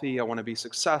wealthy. I want to be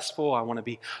successful. I want to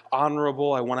be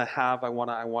honorable. I want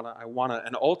to.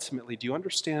 And ultimately, do you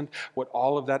understand what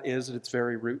all of that is at its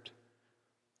very root?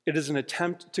 It is an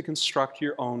attempt to construct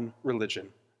your own religion.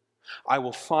 I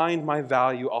will find my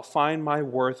value, I'll find my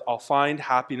worth, I'll find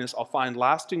happiness, I'll find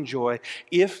lasting joy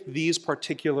if these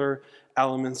particular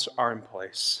elements are in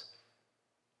place.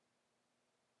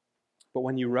 But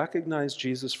when you recognize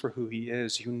Jesus for who He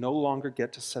is, you no longer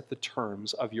get to set the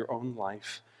terms of your own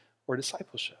life or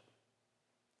discipleship.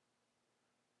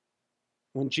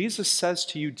 When Jesus says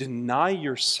to you, deny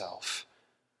yourself,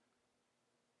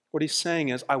 what He's saying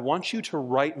is, I want you to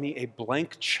write me a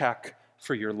blank check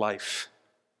for your life,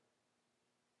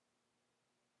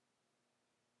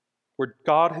 where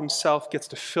God Himself gets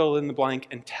to fill in the blank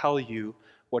and tell you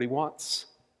what He wants.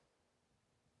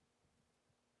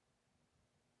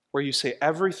 Where you say,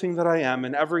 everything that I am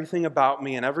and everything about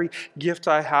me and every gift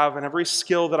I have and every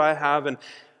skill that I have and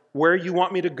where you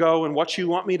want me to go and what you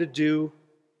want me to do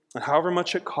and however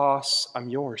much it costs, I'm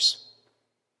yours.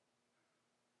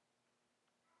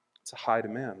 It's a high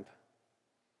demand.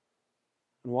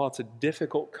 And while it's a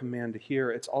difficult command to hear,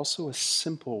 it's also a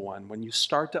simple one when you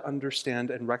start to understand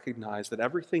and recognize that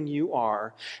everything you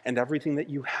are and everything that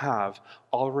you have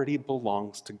already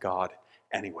belongs to God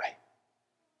anyway.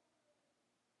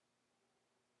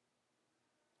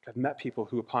 I've met people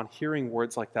who, upon hearing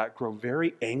words like that, grow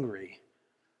very angry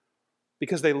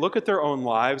because they look at their own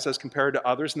lives as compared to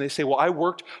others and they say, well, I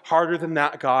worked harder than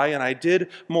that guy and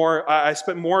I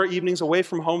spent more evenings away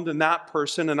from home than that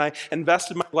person and I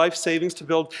invested my life savings to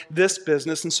build this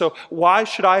business. And so why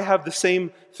should I have the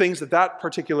same things that that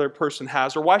particular person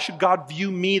has? Or why should God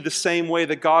view me the same way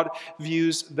that God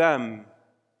views them?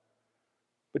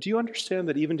 But do you understand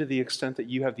that even to the extent that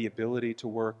you have the ability to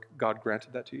work, God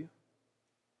granted that to you?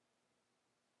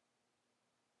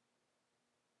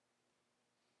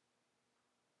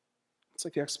 It's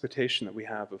like the expectation that we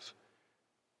have of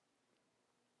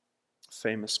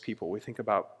famous people. We think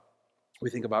about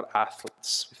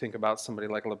athletes. We think about somebody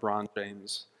like LeBron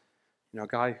James, a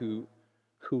guy who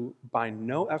by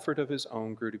no effort of his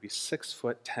own grew to be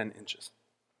 6'10".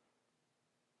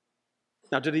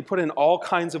 Now, did he put in all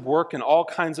kinds of work and all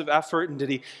kinds of effort, and did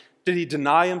he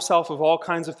deny himself of all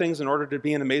kinds of things in order to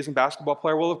be an amazing basketball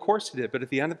player? Well, of course he did. But at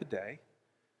the end of the day,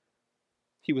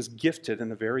 he was gifted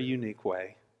in a very unique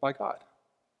way by God.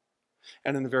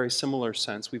 And in a very similar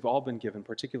sense, we've all been given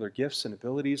particular gifts and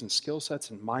abilities and skill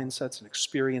sets and mindsets and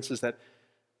experiences that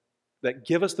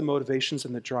give us the motivations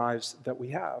and the drives that we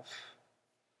have.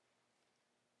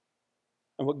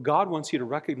 And what God wants you to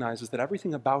recognize is that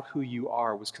everything about who you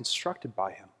are was constructed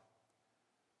by Him.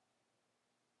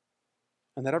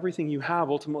 And that everything you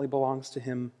have ultimately belongs to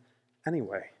Him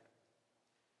anyway.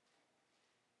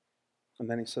 And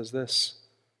then He says this,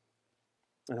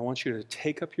 and I want you to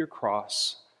take up your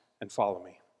cross and follow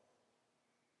me.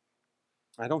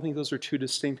 I don't think those are two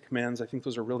distinct commands. I think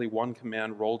those are really one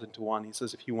command rolled into one. He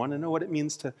says, if you want to know what it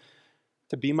means to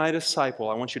be my disciple,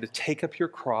 I want you to take up your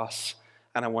cross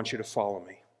and I want you to follow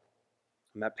me.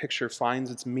 And that picture finds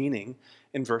its meaning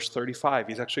in verse 35.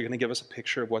 He's actually going to give us a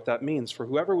picture of what that means. For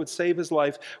whoever would save his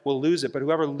life will lose it, but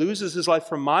whoever loses his life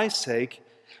for my sake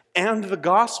and the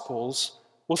gospel's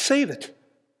will save it.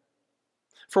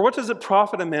 For what does it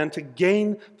profit a man to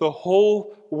gain the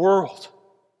whole world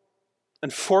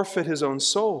and forfeit his own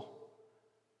soul?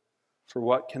 For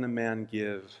what can a man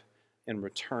give in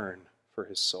return for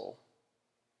his soul?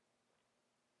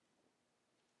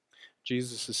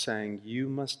 Jesus is saying, you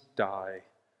must die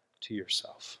to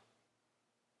yourself.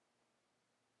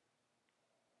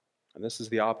 And this is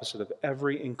the opposite of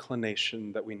every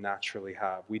inclination that we naturally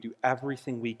have. We do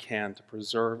everything we can to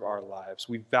preserve our lives.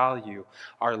 We value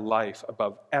our life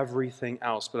above everything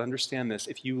else. But understand this,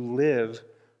 if you live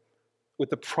with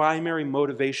the primary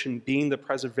motivation being the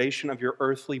preservation of your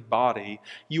earthly body,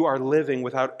 you are living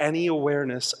without any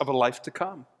awareness of a life to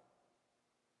come.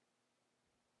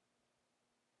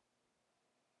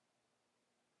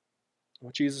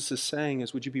 What Jesus is saying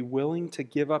is, would you be willing to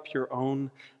give up your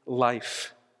own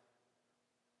life?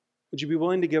 Would you be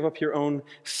willing to give up your own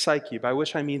psyche, by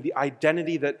which I mean the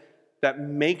identity that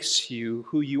makes you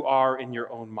who you are in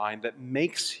your own mind, that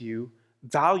makes you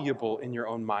valuable in your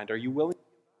own mind? Are you willing to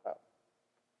give that up?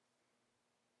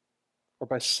 Or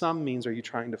by some means are you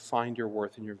trying to find your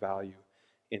worth and your value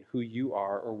in who you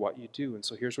are or what you do? And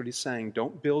so here's what he's saying.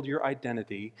 Don't build your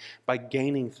identity by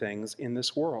gaining things in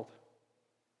this world.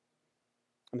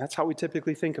 And that's how we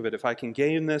typically think of it. If I can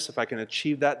gain this, if I can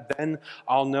achieve that, then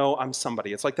I'll know I'm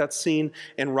somebody. It's like that scene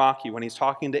in Rocky when he's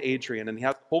talking to Adrian and he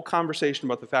has a whole conversation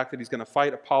about the fact that he's going to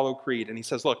fight Apollo Creed. And he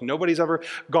says, look, nobody's ever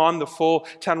gone the full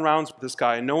 10 rounds with this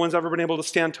guy, and no one's ever been able to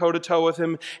stand toe-to-toe with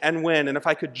him and win. And if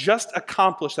I could just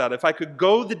accomplish that, if I could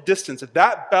go the distance, if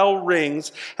that bell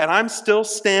rings and I'm still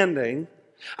standing,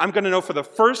 I'm going to know for the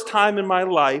first time in my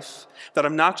life that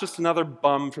I'm not just another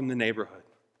bum from the neighborhood.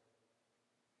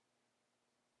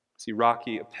 See,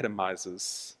 Rocky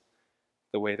epitomizes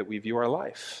the way that we view our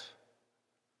life.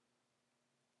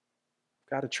 I've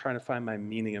got to try to find my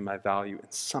meaning and my value in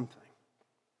something.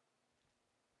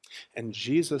 And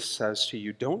Jesus says to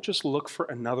you, don't just look for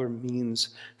another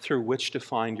means through which to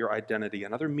find your identity,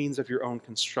 another means of your own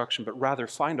construction, but rather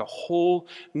find a whole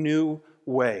new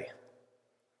way.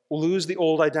 Lose the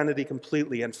old identity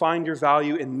completely and find your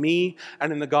value in me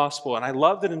and in the gospel. And I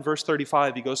love that in verse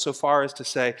 35 he goes so far as to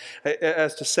say,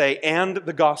 and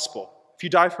the gospel. If you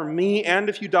die for me and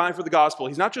if you die for the gospel.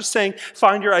 He's not just saying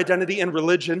find your identity in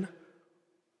religion,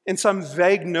 in some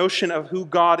vague notion of who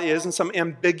God is, in some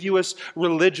ambiguous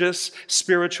religious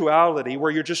spirituality where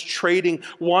you're just trading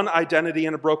one identity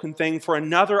in a broken thing for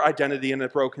another identity in a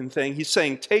broken thing. He's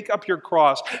saying, take up your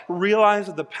cross. Realize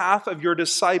that the path of your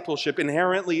discipleship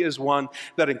inherently is one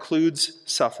that includes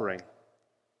suffering.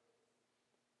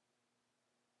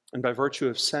 And by virtue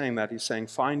of saying that, he's saying,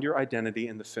 find your identity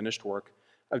in the finished work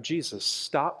of Jesus.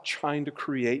 Stop trying to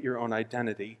create your own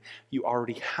identity. You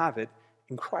already have it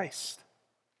in Christ.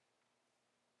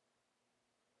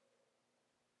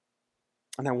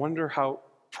 And I wonder how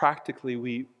practically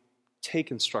we take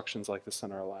instructions like this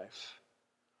in our life.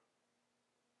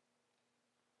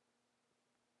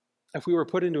 If we were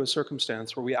put into a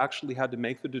circumstance where we actually had to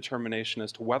make the determination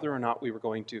as to whether or not we were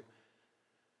going to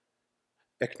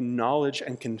acknowledge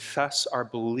and confess our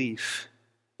belief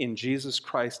in Jesus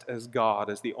Christ as God,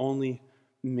 as the only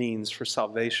means for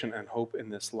salvation and hope in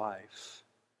this life,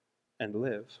 and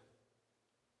live,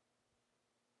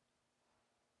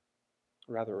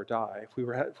 rather, or die, if we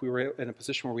were in a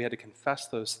position where we had to confess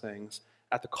those things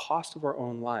at the cost of our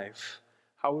own life,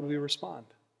 how would we respond?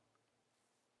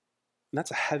 And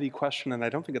that's a heavy question, and I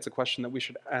don't think it's a question that we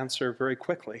should answer very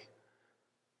quickly.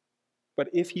 But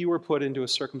if you were put into a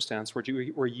circumstance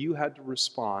where you had to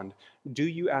respond, do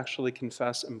you actually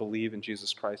confess and believe in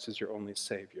Jesus Christ as your only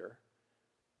Savior?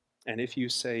 And if you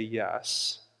say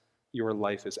yes, your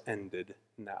life is ended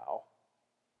now,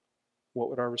 what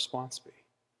would our response be?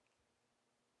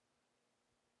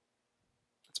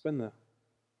 It's been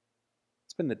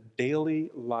the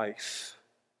daily life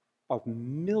of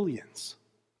millions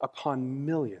upon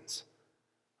millions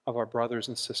of our brothers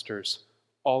and sisters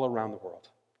all around the world.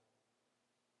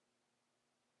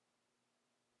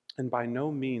 And by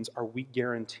no means are we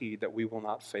guaranteed that we will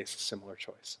not face a similar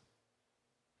choice.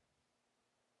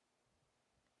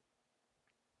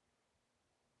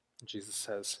 Jesus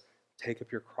says, take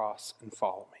up your cross and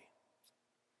follow me.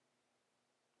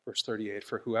 Verse 38,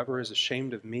 for whoever is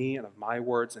ashamed of me and of my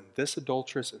words in this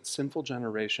adulterous and sinful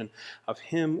generation, of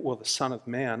him will the Son of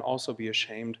Man also be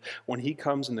ashamed when he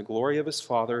comes in the glory of his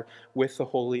Father with the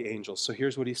holy angels. So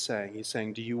here's what he's saying. He's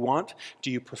saying, do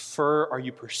you prefer, are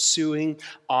you pursuing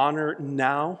honor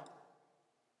now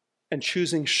and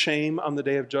choosing shame on the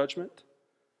day of judgment?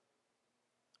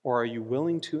 Or are you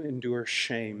willing to endure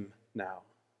shame now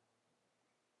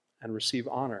and receive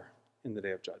honor in the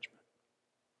day of judgment?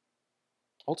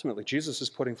 Ultimately, Jesus is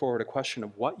putting forward a question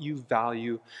of what you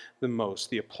value the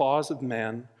most, the applause of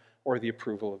man or the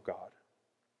approval of God.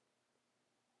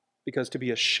 Because to be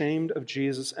ashamed of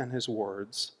Jesus and his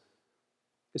words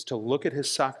is to look at his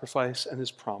sacrifice and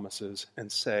his promises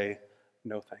and say,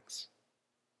 no thanks.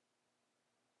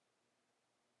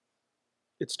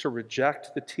 It's to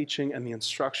reject the teaching and the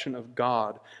instruction of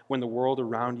God when the world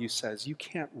around you says, you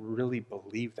can't really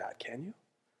believe that, can you?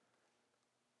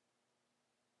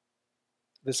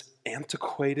 This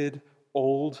antiquated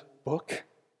old book?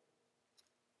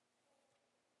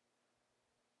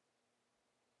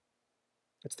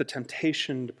 It's the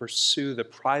temptation to pursue the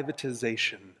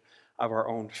privatization of our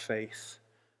own faith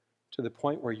to the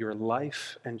point where your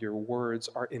life and your words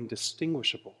are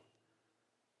indistinguishable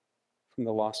from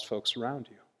the lost folks around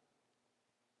you.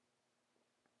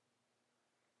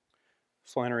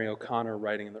 Flannery O'Connor,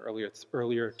 writing in the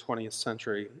earlier 20th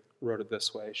century, wrote it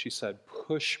this way. She said,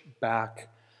 "Push back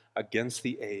against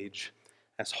the age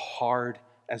as hard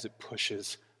as it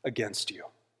pushes against you."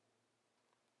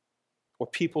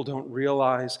 What people don't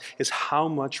realize is how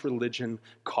much religion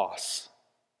costs.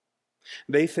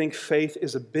 They think faith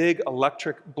is a big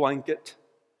electric blanket,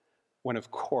 when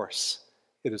of course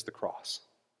it is the cross.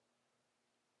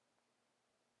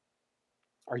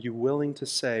 Are you willing to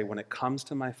say, when it comes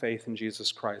to my faith in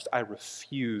Jesus Christ, I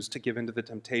refuse to give in to the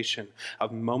temptation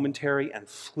of momentary and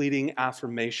fleeting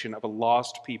affirmation of a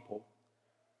lost people,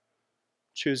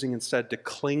 choosing instead to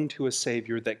cling to a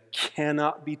Savior that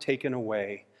cannot be taken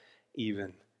away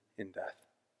even in death?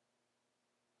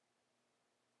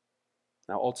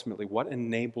 Now, ultimately, what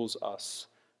enables us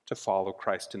to follow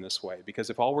Christ in this way? Because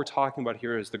if all we're talking about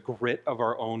here is the grit of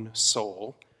our own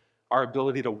soul, our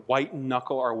ability to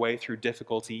white-knuckle our way through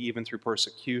difficulty, even through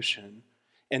persecution,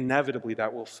 inevitably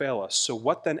that will fail us. So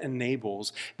what then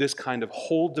enables this kind of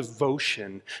whole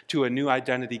devotion to a new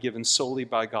identity given solely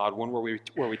by God, one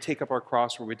where we take up our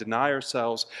cross, where we deny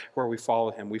ourselves, where we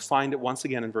follow him? We find it once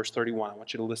again in verse 31. I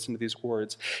want you to listen to these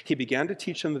words. He began to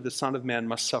teach them that the Son of Man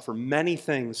must suffer many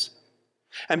things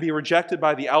and be rejected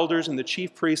by the elders and the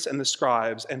chief priests and the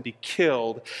scribes and be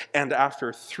killed, and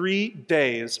after 3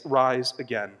 days rise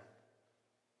again.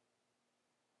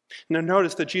 Now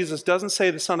notice that Jesus doesn't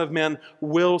say the Son of Man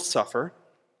will suffer.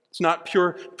 It's not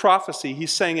pure prophecy.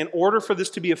 He's saying in order for this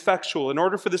to be effectual, in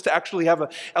order for this to actually have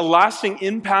a lasting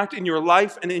impact in your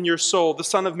life and in your soul, the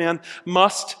Son of Man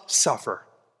must suffer.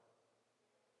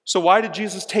 So why did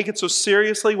Jesus take it so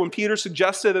seriously when Peter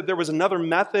suggested that there was another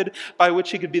method by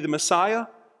which he could be the Messiah?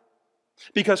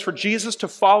 Because for Jesus to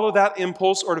follow that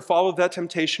impulse or to follow that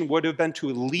temptation would have been to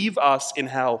leave us in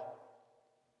hell.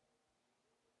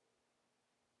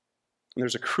 And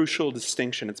there's a crucial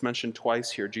distinction. It's mentioned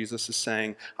twice here. Jesus is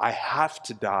saying, I have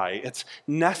to die. It's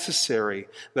necessary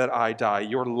that I die.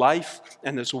 Your life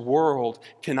and this world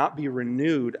cannot be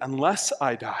renewed unless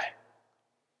I die.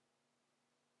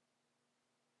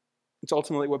 It's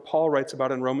ultimately what Paul writes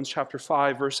about in Romans chapter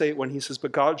 5, verse 8, when he says,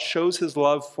 but God shows his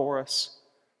love for us,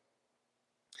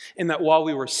 in that while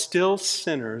we were still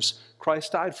sinners,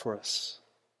 Christ died for us.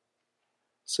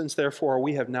 Since therefore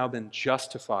we have now been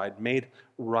justified, made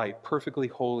right, perfectly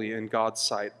holy in God's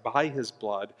sight by his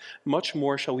blood, much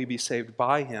more shall we be saved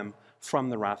by him from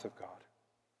the wrath of God.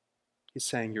 He's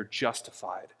saying you're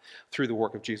justified through the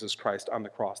work of Jesus Christ on the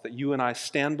cross, that you and I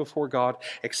stand before God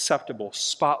acceptable,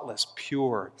 spotless,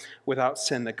 pure, without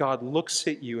sin, that God looks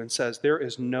at you and says there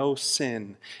is no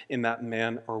sin in that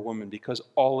man or woman because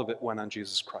all of it went on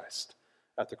Jesus Christ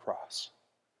at the cross,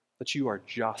 that you are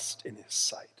just in his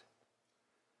sight.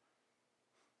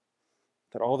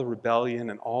 That all the rebellion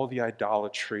and all the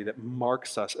idolatry that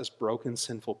marks us as broken,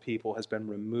 sinful people has been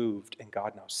removed, and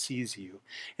God now sees you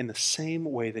in the same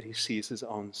way that he sees his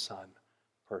own Son,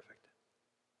 perfect.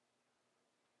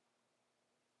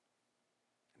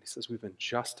 And he says we've been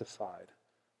justified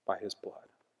by his blood.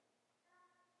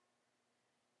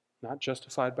 Not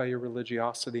justified by your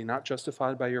religiosity, not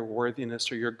justified by your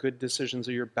worthiness or your good decisions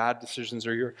or your bad decisions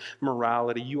or your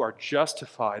morality. You are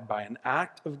justified by an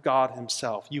act of God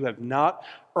himself. You have not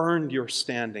earned your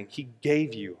standing. He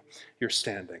gave you your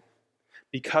standing.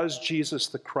 Because Jesus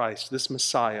the Christ, this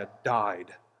Messiah,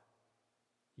 died,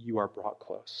 you are brought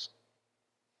close.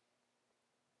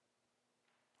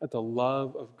 That the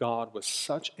love of God was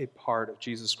such a part of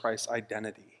Jesus Christ's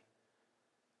identity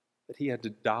that he had to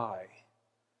die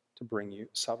to bring you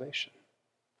salvation.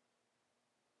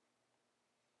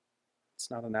 It's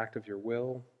not an act of your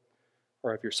will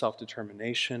or of your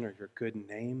self-determination or your good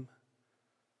name.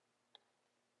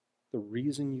 The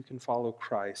reason you can follow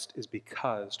Christ is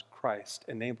because Christ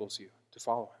enables you to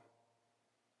follow him.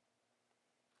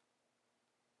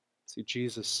 See,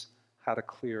 Jesus had a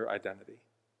clear identity.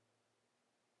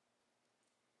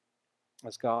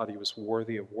 As God, he was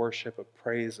worthy of worship, of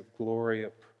praise, of glory,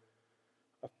 of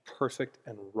perfect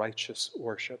and righteous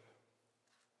worship.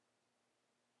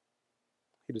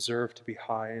 He deserved to be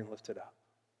high and lifted up.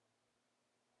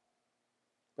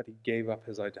 But he gave up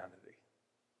his identity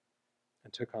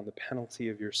and took on the penalty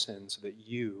of your sin so that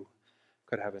you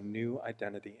could have a new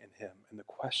identity in him. And the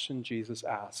question Jesus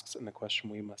asks, and the question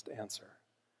we must answer,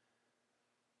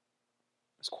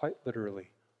 is quite literally,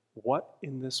 what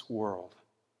in this world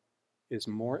is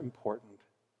more important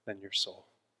than your soul?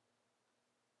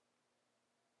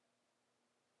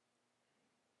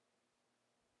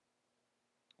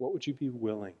 What would you be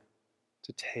willing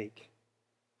to take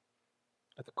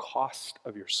at the cost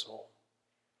of your soul?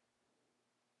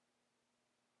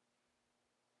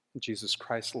 Jesus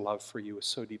Christ's love for you is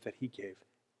so deep that he gave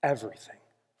everything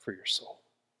for your soul.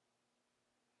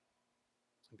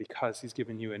 And because he's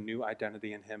given you a new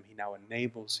identity in him, he now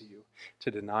enables you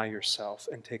to deny yourself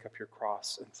and take up your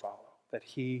cross and follow. That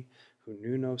he who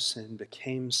knew no sin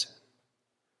became sin,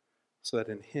 so that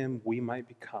in him we might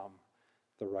become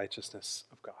the righteousness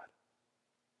of God.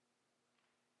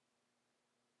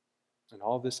 And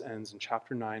all this ends in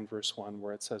chapter 9, verse 1,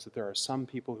 where it says that there are some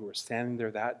people who are standing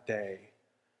there that day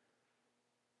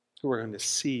who are going to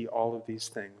see all of these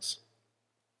things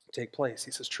take place.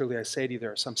 He says, truly I say to you,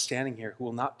 there are some standing here who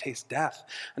will not taste death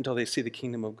until they see the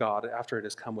kingdom of God after it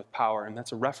has come with power. And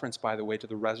that's a reference, by the way, to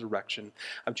the resurrection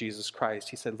of Jesus Christ.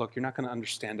 He said, look, you're not going to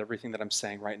understand everything that I'm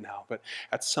saying right now, but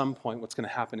at some point what's going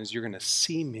to happen is you're going to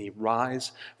see me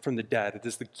rise from the dead. It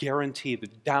is the guarantee, the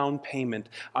down payment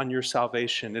on your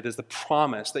salvation. It is the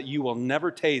promise that you will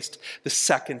never taste the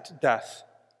second death.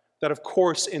 That of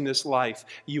course in this life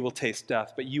you will taste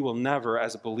death, but you will never,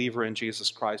 as a believer in Jesus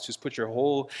Christ, who's put your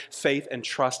whole faith and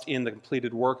trust in the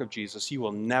completed work of Jesus, you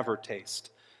will never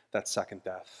taste that second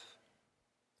death,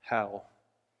 hell,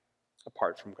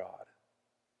 apart from God.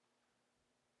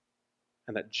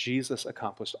 And that Jesus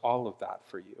accomplished all of that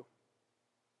for you,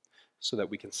 so that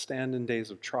we can stand in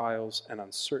days of trials and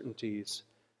uncertainties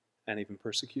and even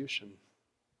persecution.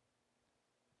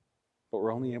 But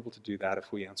we're only able to do that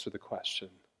if we answer the question,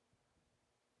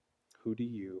 who do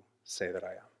you say that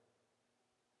I am?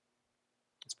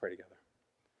 Let's pray together.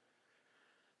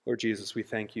 Lord Jesus, we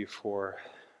thank you for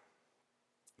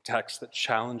texts that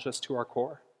challenge us to our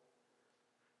core,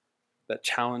 that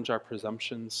challenge our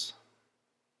presumptions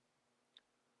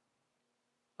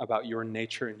about your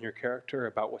nature and your character,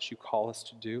 about what you call us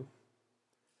to do.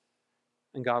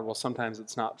 And God, while sometimes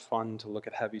it's not fun to look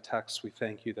at heavy texts, we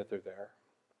thank you that they're there.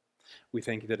 We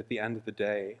thank you that at the end of the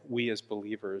day, we as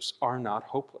believers are not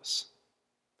hopeless.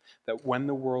 That when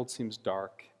the world seems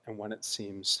dark and when it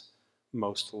seems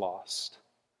most lost,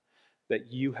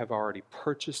 that you have already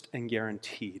purchased and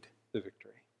guaranteed the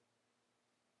victory.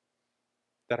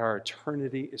 That our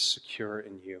eternity is secure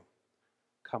in you,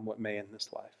 come what may in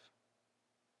this life.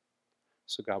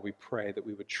 So God, we pray that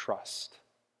we would trust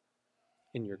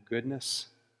in your goodness,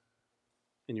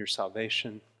 in your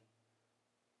salvation,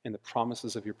 in the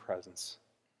promises of your presence,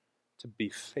 to be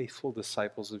faithful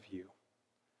disciples of you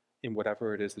in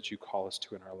whatever it is that you call us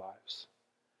to in our lives.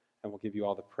 And we'll give you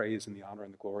all the praise and the honor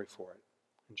and the glory for it.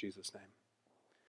 In Jesus' name.